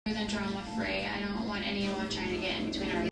Than drama free. I don't want anyone trying to get in between our